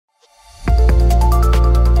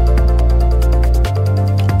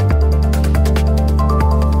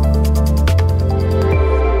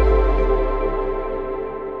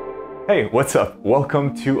Hey, what's up?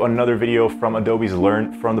 Welcome to another video from Adobe's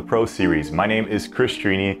Learn from the Pro series. My name is Kris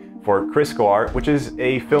Truini for Kriscoart, which is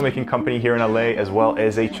a filmmaking company here in LA, as well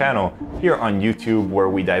as a channel here on YouTube where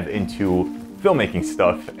we dive into filmmaking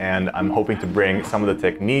stuff. And I'm hoping to bring some of the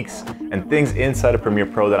techniques and things inside of Premiere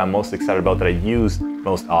Pro that I'm most excited about, that I use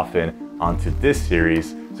most often, onto this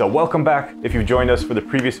series. So welcome back if you've joined us for the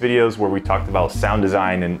previous videos where we talked about sound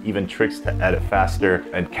design and even tricks to edit faster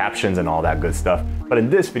and captions and all that good stuff. But in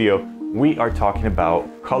this video, we are talking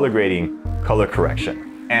about color grading, color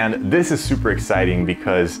correction. And this is super exciting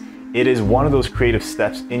because it is one of those creative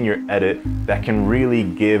steps in your edit that can really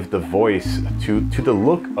give the voice to the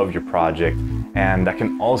look of your project, and that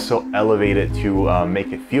can also elevate it to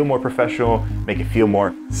make it feel more professional, make it feel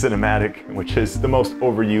more cinematic, which is the most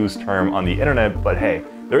overused term on the internet, but hey,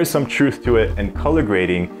 there is some truth to it, and color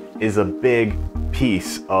grading is a big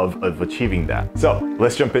piece of achieving that. So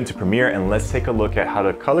let's jump into Premiere and let's take a look at how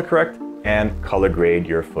to color correct and color grade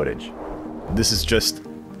your footage. This is just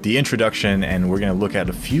the introduction, and we're going to look at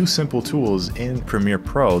a few simple tools in Premiere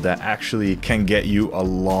Pro that actually can get you a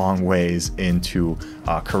long ways into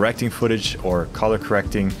correcting footage or color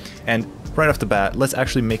correcting. And right off the bat, let's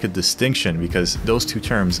actually make a distinction, because those two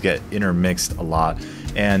terms get intermixed a lot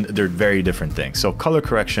and they're very different things. So color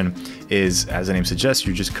correction is, as the name suggests,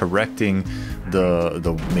 you're just correcting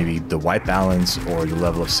maybe the white balance or the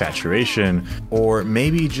level of saturation, or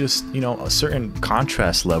maybe just, you know, a certain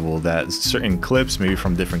contrast level that certain clips, maybe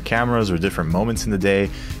from different cameras or different moments in the day,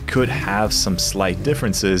 could have some slight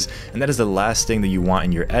differences. And that is the last thing that you want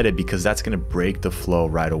in your edit, because that's going to break the flow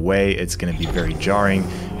right away. It's going to be very jarring,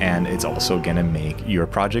 and it's also going to make your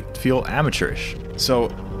project feel amateurish. So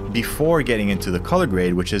before getting into the color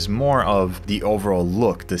grade, which is more of the overall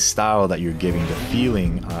look, the style that you're giving, the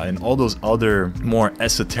feeling, and all those other more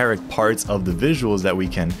esoteric parts of the visuals that we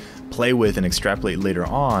can play with and extrapolate later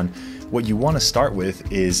on, what you want to start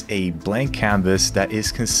with is a blank canvas that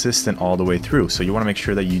is consistent all the way through. So you want to make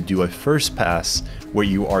sure that you do a first pass where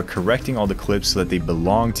you are correcting all the clips so that they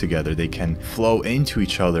belong together, they can flow into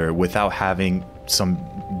each other without having some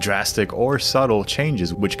drastic or subtle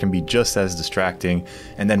changes, which can be just as distracting.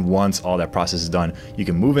 And then once all that process is done, you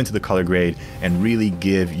can move into the color grade and really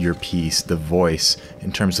give your piece the voice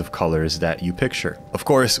in terms of colors that you picture. Of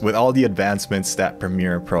course, with all the advancements that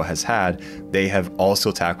Premiere Pro has had, they have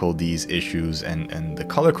also tackled these issues and the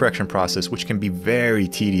color correction process, which can be very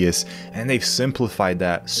tedious, and they've simplified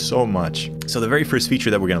that so much. So the very first feature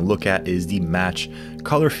that we're going to look at is the match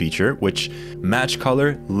color feature, which match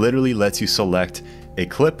color literally lets you select a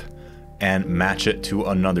clip and match it to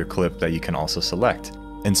another clip that you can also select.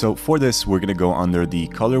 And so for this, we're going to go under the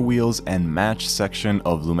color wheels and match section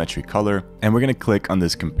of Lumetri Color, and we're going to click on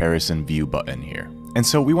this comparison view button here. And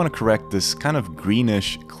so we want to correct this kind of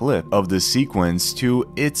greenish clip of the sequence to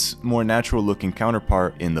its more natural looking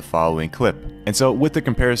counterpart in the following clip. And so with the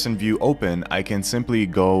comparison view open, I can simply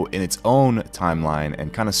go in its own timeline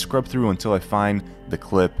and kind of scrub through until I find the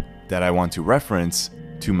clip that I want to reference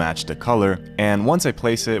to match the color. And once I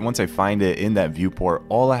place it, once I find it in that viewport,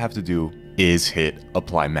 all I have to do is hit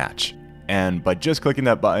apply match. And by just clicking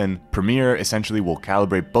that button, Premiere essentially will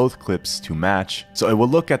calibrate both clips to match. So it will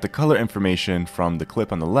look at the color information from the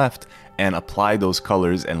clip on the left and apply those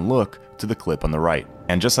colors and look to the clip on the right.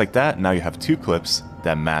 And just like that, now you have two clips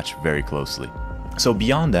that match very closely. So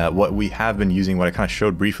beyond that, what we have been using, what I kind of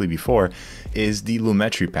showed briefly before, is the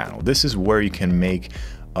Lumetri panel. This is where you can make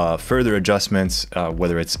further adjustments,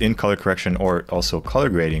 whether it's in color correction or also color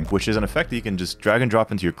grading, which is an effect that you can just drag and drop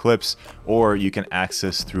into your clips, or you can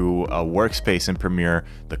access through a workspace in Premiere,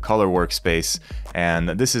 the color workspace. And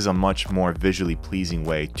this is a much more visually pleasing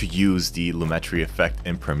way to use the Lumetri effect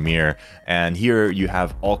in Premiere. And here you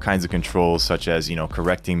have all kinds of controls, such as, you know,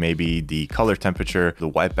 correcting maybe the color temperature, the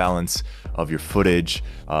white balance of your footage,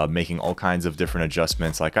 making all kinds of different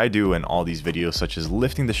adjustments like I do in all these videos, such as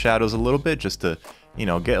lifting the shadows a little bit just to, you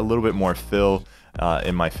know, get a little bit more fill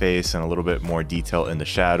in my face and a little bit more detail in the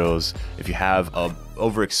shadows. If you have a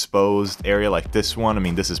overexposed area like this one, I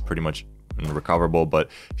mean, this is pretty much recoverable, but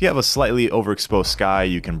if you have a slightly overexposed sky,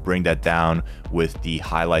 you can bring that down with the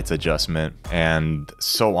highlights adjustment, and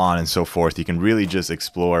so on and so forth. You can really just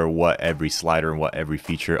explore what every slider and what every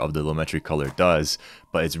feature of the Lumetri color does.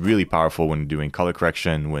 But it's really powerful when doing color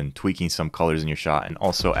correction, when tweaking some colors in your shot, and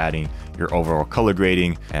also adding your overall color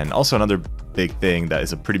grading. And also another big thing that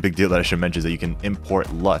is a pretty big deal that I should mention is that you can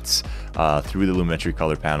import LUTs through the Lumetri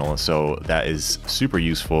Color Panel. So that is super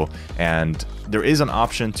useful. And there is an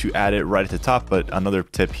option to add it right at the top, but another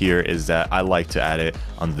tip here is that I like to add it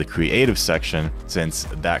under the creative section, since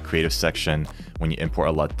that creative section, when you import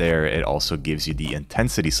a LUT there, it also gives you the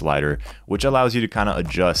intensity slider, which allows you to kind of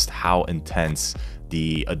adjust how intense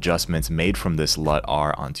the adjustments made from this LUT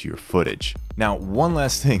are onto your footage. Now, one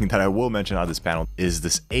last thing that I will mention on this panel is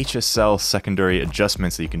this HSL secondary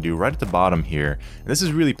adjustments that you can do right at the bottom here. And this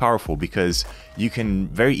is really powerful because you can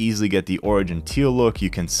very easily get the origin teal look. You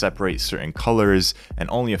can separate certain colors and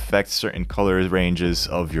only affect certain color ranges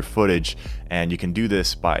of your footage. And you can do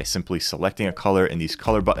this by simply selecting a color in these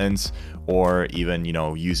color buttons, or even, you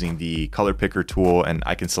know, using the color picker tool, and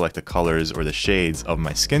I can select the colors or the shades of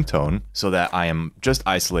my skin tone so that I am just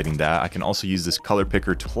isolating that. I can also use this color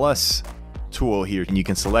picker plus tool here, and you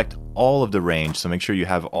can select all of the range, so make sure you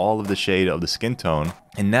have all of the shade of the skin tone.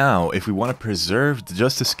 And now if we want to preserve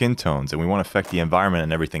just the skin tones and we want to affect the environment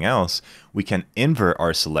and everything else, we can invert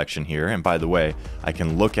our selection here. And by the way, I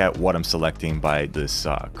can look at what I'm selecting by this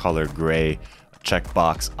color gray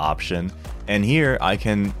checkbox option, and here I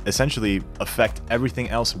can essentially affect everything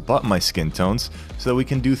else but my skin tones, so we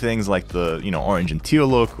can do things like the, you know, orange and teal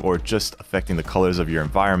look, or just affecting the colors of your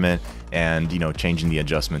environment and, you know, changing the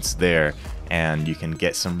adjustments there. And you can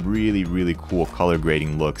get some really cool color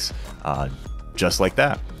grading looks just like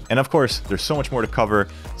that. And of course, there's so much more to cover,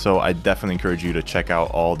 so I definitely encourage you to check out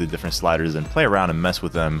all the different sliders and play around and mess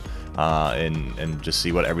with them and just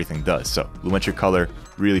see what everything does. So Lumetri Color,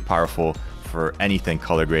 really powerful for anything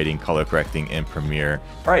color grading, color correcting in Premiere.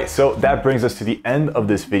 All right, so that brings us to the end of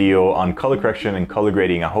this video on color correction and color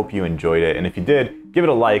grading. I hope you enjoyed it, and if you did, give it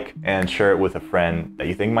a like and share it with a friend that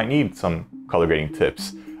you think might need some color grading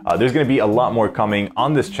tips. There's going to be a lot more coming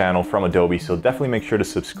on this channel from Adobe, so definitely make sure to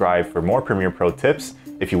subscribe for more Premiere Pro tips.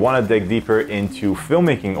 If you want to dig deeper into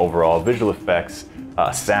filmmaking overall, visual effects,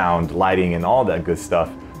 sound, lighting, and all that good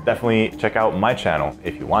stuff, definitely check out my channel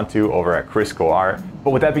if you want to over at Kriscoart. But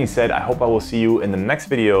with that being said, I hope I will see you in the next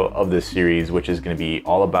video of this series, which is going to be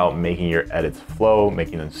all about making your edits flow,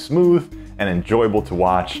 making them smooth and enjoyable to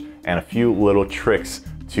watch, and a few little tricks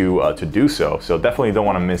to do so. So definitely don't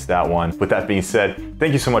want to miss that one. With that being said,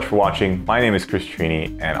 thank you so much for watching. My name is Kris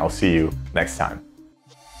Truini, and I'll see you next time.